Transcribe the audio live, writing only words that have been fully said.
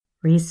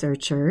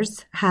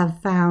Researchers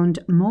have found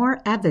more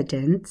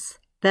evidence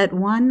that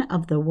one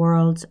of the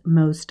world's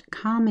most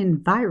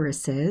common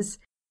viruses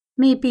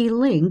may be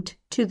linked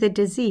to the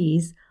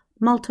disease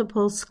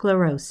multiple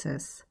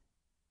sclerosis.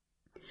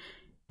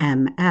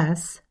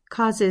 MS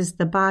causes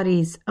the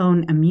body's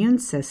own immune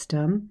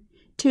system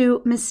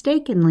to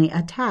mistakenly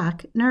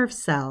attack nerve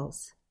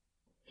cells.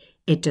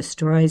 It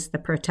destroys the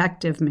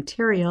protective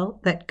material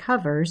that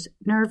covers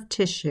nerve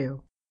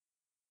tissue.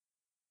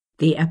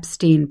 The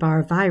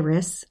Epstein-Barr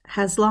virus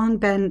has long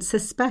been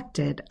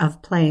suspected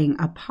of playing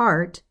a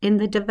part in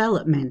the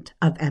development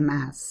of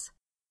MS.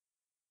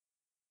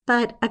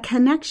 But a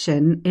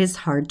connection is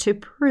hard to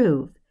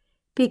prove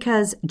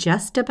because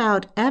just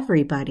about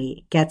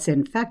everybody gets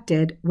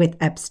infected with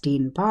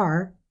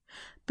Epstein-Barr,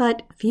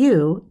 but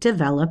few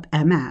develop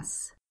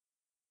MS.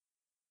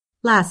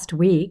 Last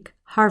week,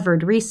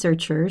 Harvard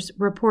researchers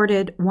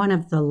reported one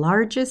of the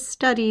largest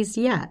studies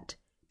yet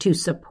to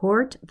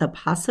support the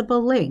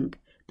possible link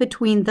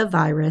between the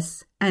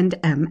virus and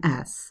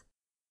MS.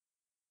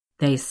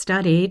 They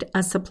studied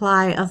a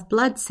supply of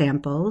blood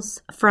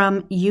samples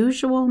from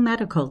usual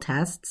medical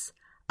tests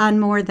on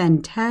more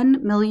than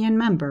 10 million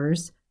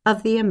members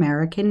of the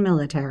American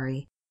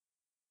military.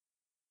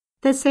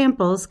 The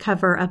samples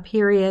cover a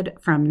period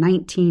from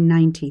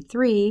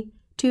 1993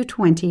 to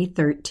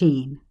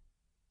 2013.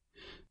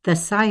 The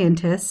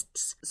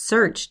scientists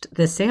searched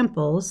the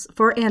samples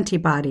for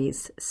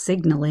antibodies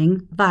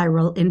signaling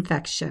viral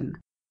infection.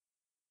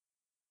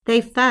 They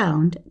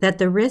found that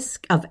the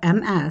risk of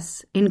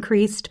MS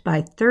increased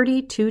by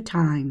 32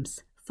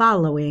 times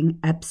following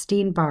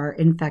Epstein-Barr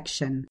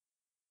infection.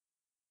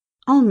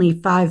 Only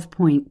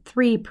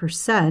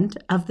 5.3%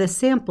 of the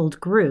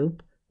sampled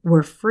group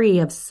were free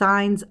of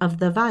signs of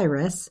the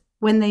virus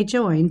when they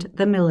joined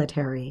the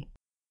military.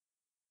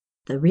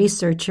 The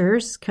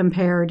researchers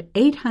compared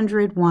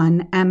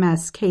 801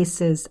 MS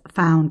cases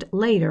found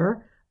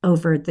later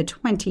over the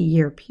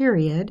 20-year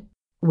period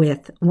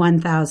with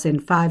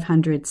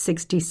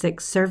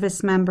 1,566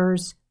 service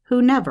members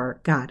who never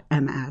got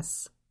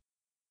MS.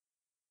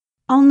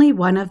 Only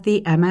one of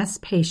the MS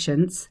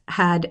patients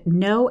had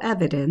no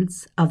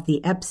evidence of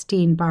the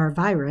Epstein-Barr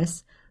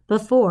virus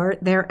before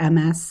their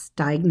MS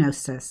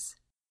diagnosis.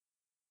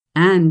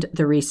 And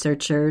the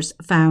researchers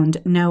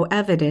found no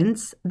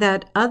evidence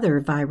that other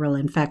viral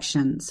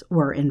infections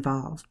were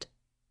involved.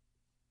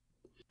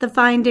 The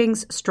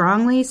findings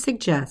strongly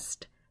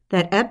suggest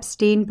that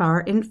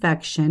Epstein-Barr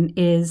infection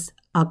is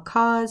a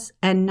cause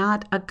and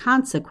not a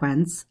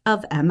consequence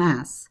of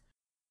MS,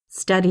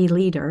 study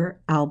leader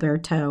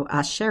Alberto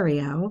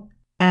Ascerio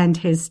and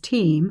his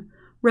team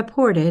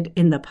reported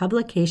in the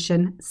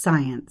publication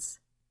Science.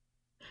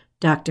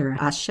 Dr.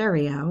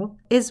 Ascerio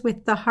is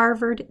with the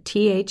Harvard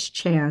T.H.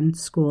 Chan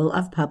School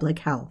of Public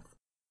Health.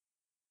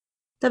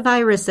 The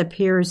virus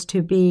appears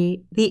to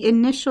be the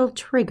initial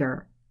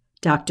trigger,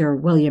 Dr.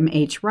 William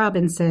H.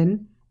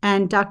 Robinson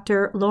and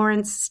Dr.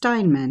 Lawrence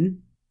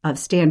Steinman of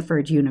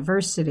Stanford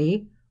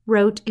University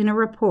wrote in a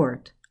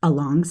report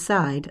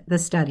alongside the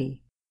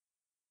study.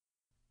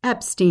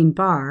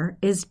 Epstein-Barr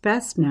is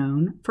best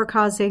known for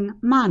causing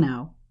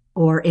mono,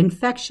 or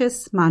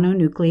infectious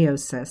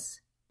mononucleosis,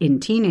 in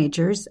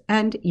teenagers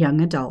and young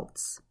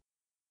adults.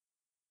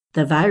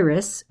 The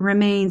virus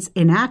remains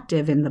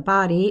inactive in the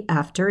body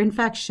after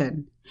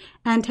infection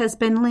and has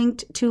been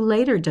linked to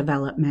later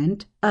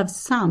development of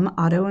some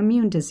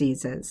autoimmune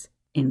diseases,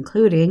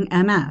 including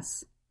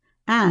MS,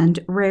 and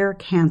rare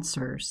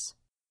cancers.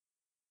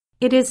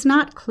 It is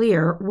not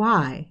clear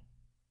why.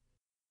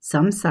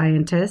 Some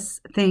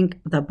scientists think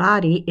the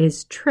body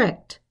is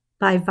tricked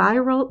by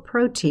viral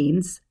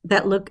proteins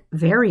that look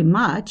very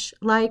much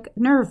like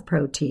nerve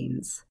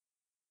proteins.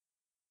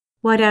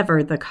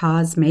 Whatever the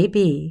cause may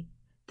be,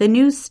 the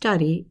new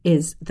study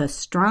is the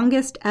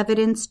strongest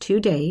evidence to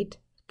date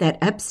that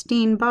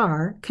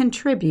Epstein-Barr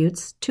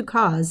contributes to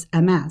cause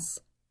MS,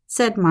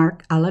 said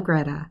Mark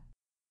Allegretta.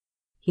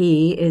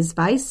 He is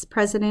Vice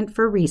President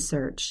for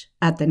Research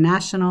at the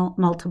National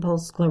Multiple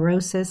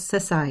Sclerosis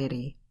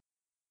Society.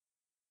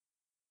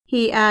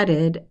 He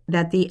added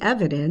that the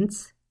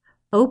evidence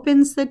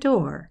opens the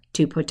door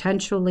to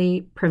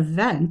potentially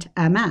prevent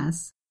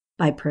MS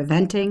by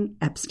preventing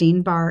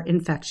Epstein-Barr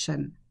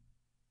infection.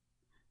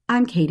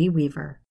 I'm Katie Weaver.